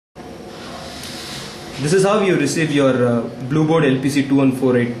This is how you receive your BlueBoard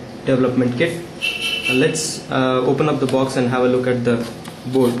LPC2148 development kit. Let's open up the box and have a look at the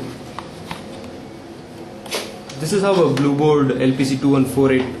board. This is how a BlueBoard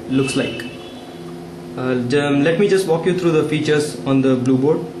LPC2148 looks like. Let me just walk you through the features on the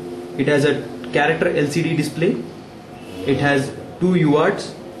BlueBoard. It has a character LCD display. It has two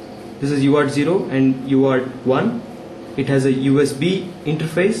UARTs. This is UART 0 and UART 1. It has a USB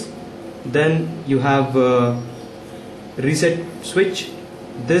interface. Then you have a reset switch.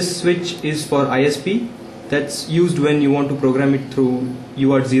 This switch is for ISP. That's used when you want to program it through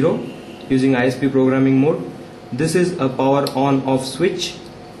UART 0 using ISP programming mode. This is a power on off switch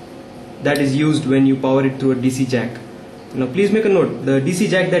that is used when you power it through a DC jack. Now please make a note, the DC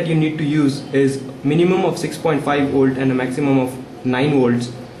jack that you need to use is minimum of 6.5 volt and a maximum of 9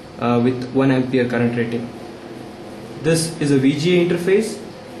 volts with 1 ampere current rating. This is a VGA interface.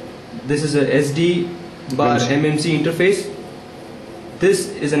 This is a SD bar MMC interface. This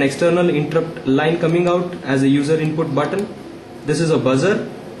is an external interrupt line coming out as a user input button. This is a buzzer.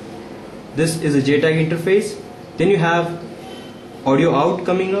 This is a JTAG interface. Then you have audio out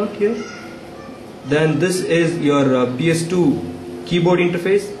coming out here. Then this is your PS2 keyboard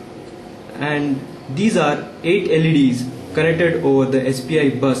interface, and these are 8 LEDs connected over the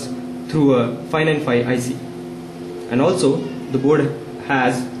SPI bus through a 595 IC. And also the board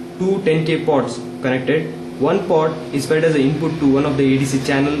has two 10K ports connected. One port is fed as an input to one of the ADC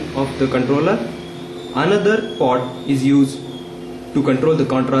channel of the controller. Another port is used to control the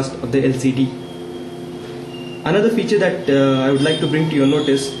contrast of the LCD. Another feature that I would like to bring to your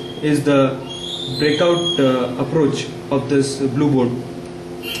notice is the breakout approach of this BlueBoard.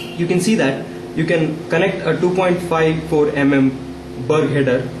 You can see that you can connect a 2.54 mm Berg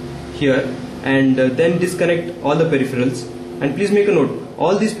header here and then disconnect all the peripherals. And please make a note,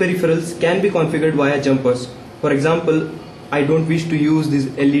 all these peripherals can be configured via jumpers. For example, I don't wish to use these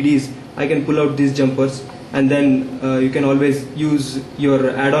LEDs, I can pull out these jumpers, and then you can always use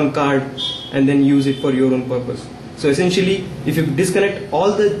your add-on card and then use it for your own purpose. So essentially, if you disconnect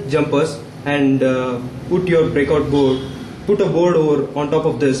all the jumpers and put your breakout board, put a board over on top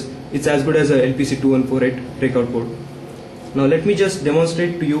of this, it's as good as a LPC2148 breakout board. Now let me just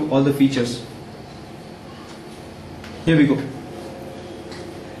demonstrate to you all the features. Here we go.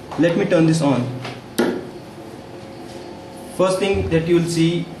 Let me turn this on. First thing that you will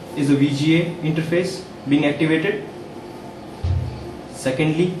see is a VGA interface being activated.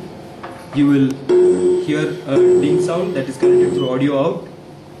 Secondly, you will hear a ding sound that is connected through audio out.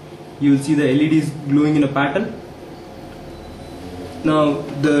 You will see the LEDs glowing in a pattern. Now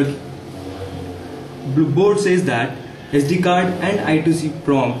the board says that SD card and I2C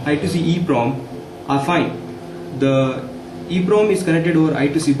EEPROM are fine. The EEPROM is connected over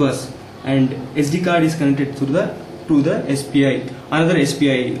I2C bus and SD card is connected through the SPI, another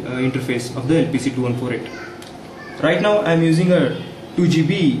SPI interface of the LPC2148. Right now I am using a 2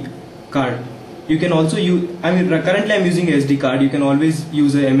 GB card. You can also use, currently I am using a SD card. You can always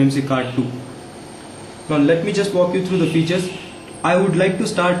use a MMC card too. Now let me just walk you through the features. I would like to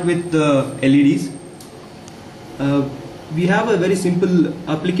start with the LEDs. We have a very simple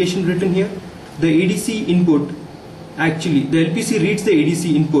application written here. The ADC input, actually the LPC reads the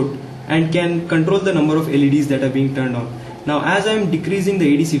ADC input and can control the number of LEDs that are being turned on. Now as I am decreasing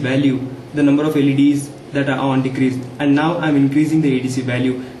the ADC value, the number of LEDs that are on decreased, and now I am increasing the ADC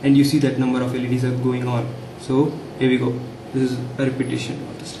value and you see that number of LEDs are going on. So here we go. This is a repetition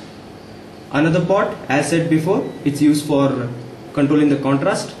of this. Another port, as said before, it's used for controlling the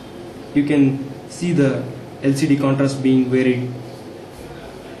contrast. You can see the LCD contrast being varied.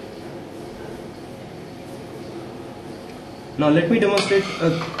 Now let me demonstrate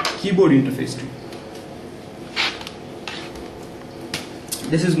a keyboard interface too.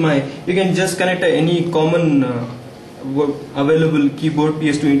 This is you can just connect any common available keyboard,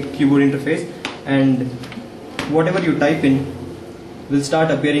 PS2 keyboard interface, and whatever you type in will start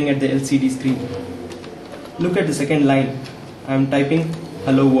appearing at the LCD screen. Look at the second line. I am typing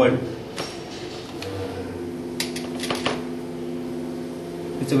hello world.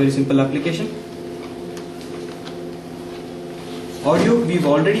 It's a very simple application. Audio, we've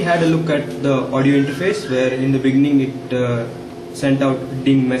already had a look at the audio interface where in the beginning it sent out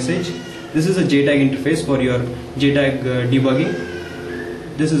ding message. This is a JTAG interface for your JTAG debugging.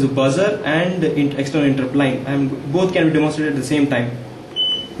 This is a buzzer and the external interrupt line, and both can be demonstrated at the same time.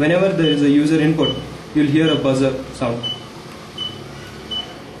 Whenever there is a user input, you'll hear a buzzer sound.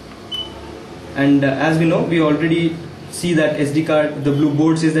 And as we know, we already see that SD card, the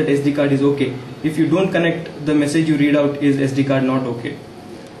BlueBoard says that SD card is okay. If you don't connect, the message you read out is SD card not okay.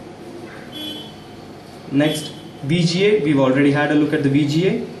 Next, VGA, we've already had a look at the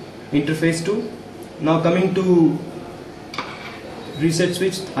VGA interface too. Now coming to reset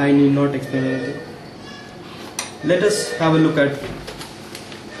switch, I need not explain anything. Let us have a look at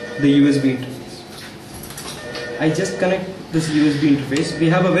the USB interface. I just connect this USB interface. We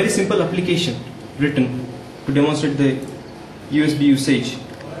have a very simple application written to demonstrate the USB usage,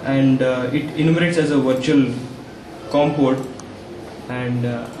 and it enumerates as a virtual COM port, and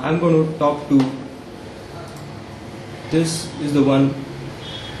I'm going to talk to, this is the one.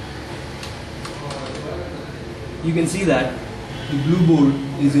 You can see that the BlueBoard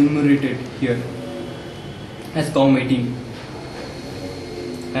is enumerated here as COM18,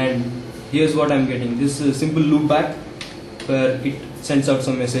 and here's what I'm getting. This is a simple loopback where it sends out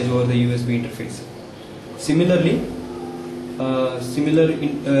some message over the USB interface. Similarly,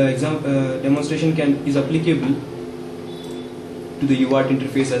 demonstration is applicable to the UART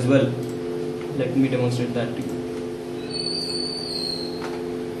interface as well. Let me demonstrate that to you.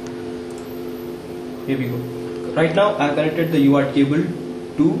 Here we go. Right now I have connected the UART cable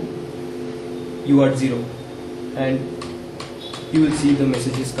to UART 0, and you will see the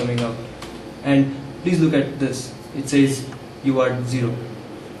messages coming out. And please look at this, it says UART 0.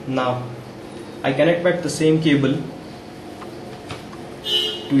 Now I connect back the same cable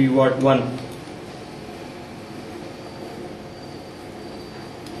to UART 1.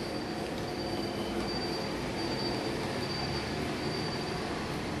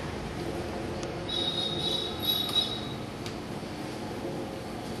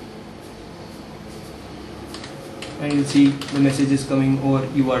 And you'll see the messages coming over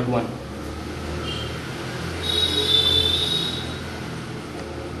UART 1.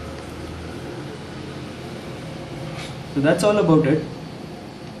 So that's all about it.